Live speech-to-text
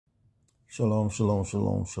Shalom, shalom,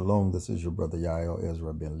 shalom, shalom. This is your brother Yael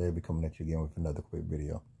Ezra Ben Levy coming at you again with another quick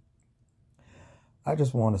video. I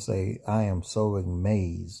just want to say I am so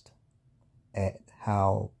amazed at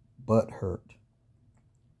how butthurt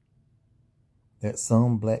that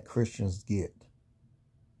some black Christians get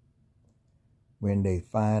when they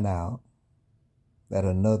find out that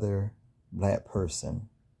another black person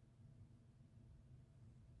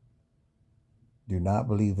do not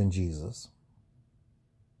believe in Jesus.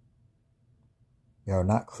 They are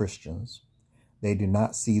not Christians. They do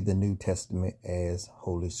not see the New Testament as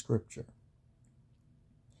Holy Scripture.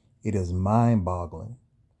 It is mind-boggling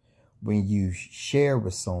when you share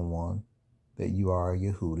with someone that you are a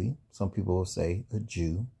Yehudi, some people will say a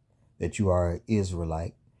Jew, that you are an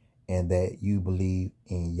Israelite, and that you believe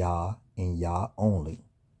in Yah and Yah only,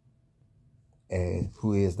 and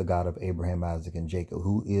who is the God of Abraham, Isaac, and Jacob,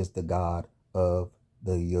 who is the God of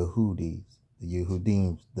the Yehudis, the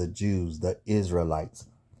Yehudim, the Jews, the Israelites.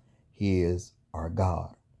 He is our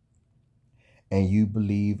God. And you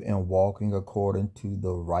believe in walking according to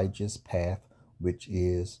the righteous path, which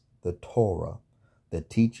is the Torah, the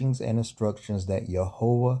teachings and instructions that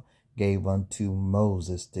Jehovah gave unto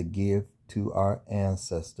Moses to give to our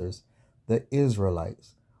ancestors, the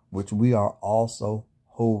Israelites, which we are also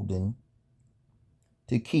holding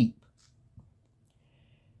to keep.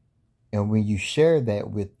 And when you share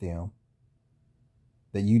that with them,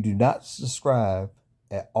 that you do not subscribe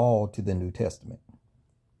at all to the New Testament,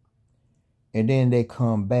 and then they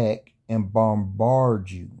come back and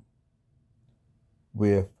bombard you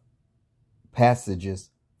with passages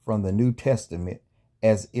from the New Testament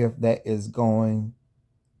as if that is going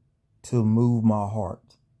to move my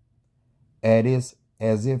heart, as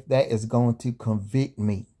if that is going to convict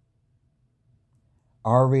me. I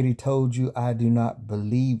already told you I do not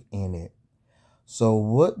believe in it. So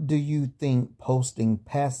what do you think posting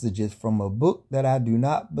passages from a book that I do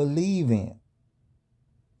not believe in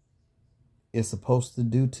is supposed to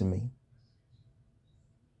do to me?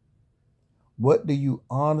 What do you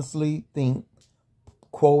honestly think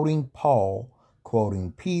quoting Paul,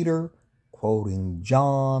 quoting Peter, quoting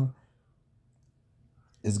John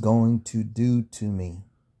is going to do to me?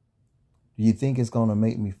 Do you think it's going to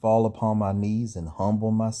make me fall upon my knees and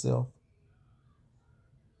humble myself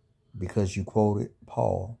because you quoted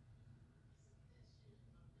Paul?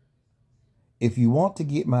 If you want to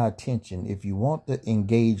get my attention, if you want to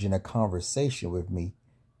engage in a conversation with me,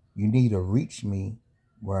 you need to reach me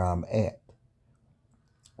where I'm at.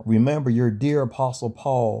 Remember, your dear Apostle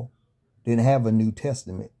Paul didn't have a New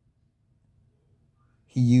Testament.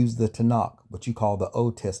 He used the Tanakh, what you call the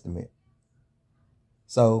Old Testament.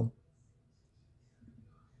 So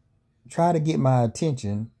try to get my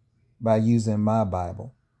attention by using my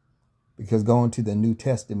Bible, because going to the New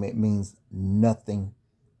Testament means nothing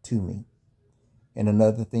to me. And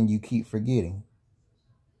another thing you keep forgetting,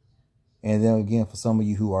 and then again, for some of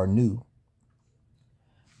you who are new,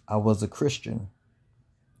 I was a Christian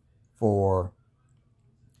for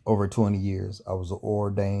over 20 years. I was an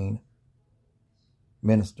ordained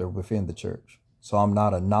minister within the church. So I'm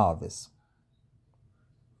not a novice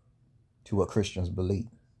to what Christians believe.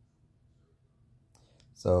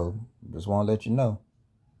 So just want to let you know,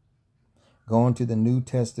 going to the New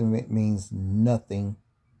Testament means nothing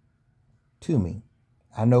to me.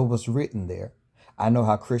 I know what's written there. I know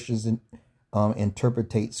how Christians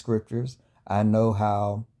interpretate scriptures. I know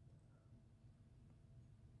how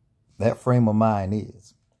that frame of mind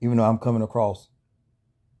is. Even though I'm coming across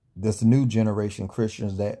this new generation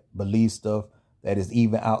Christians that believe stuff that is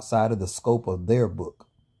even outside of the scope of their book.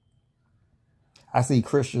 I see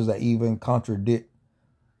Christians that even contradict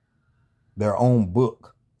their own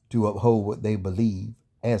book to uphold what they believe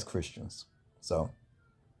as Christians. So,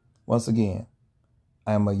 once again,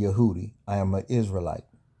 I am a Yehudi. I am an Israelite.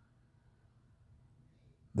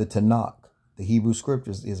 The Tanakh, the Hebrew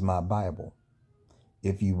scriptures, is my Bible.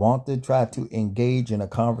 If you want to try to engage in a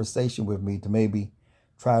conversation with me to maybe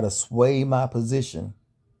try to sway my position,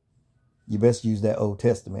 you best use that Old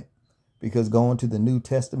Testament, because going to the New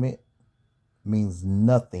Testament means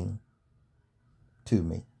nothing to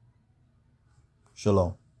me.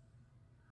 Shalom.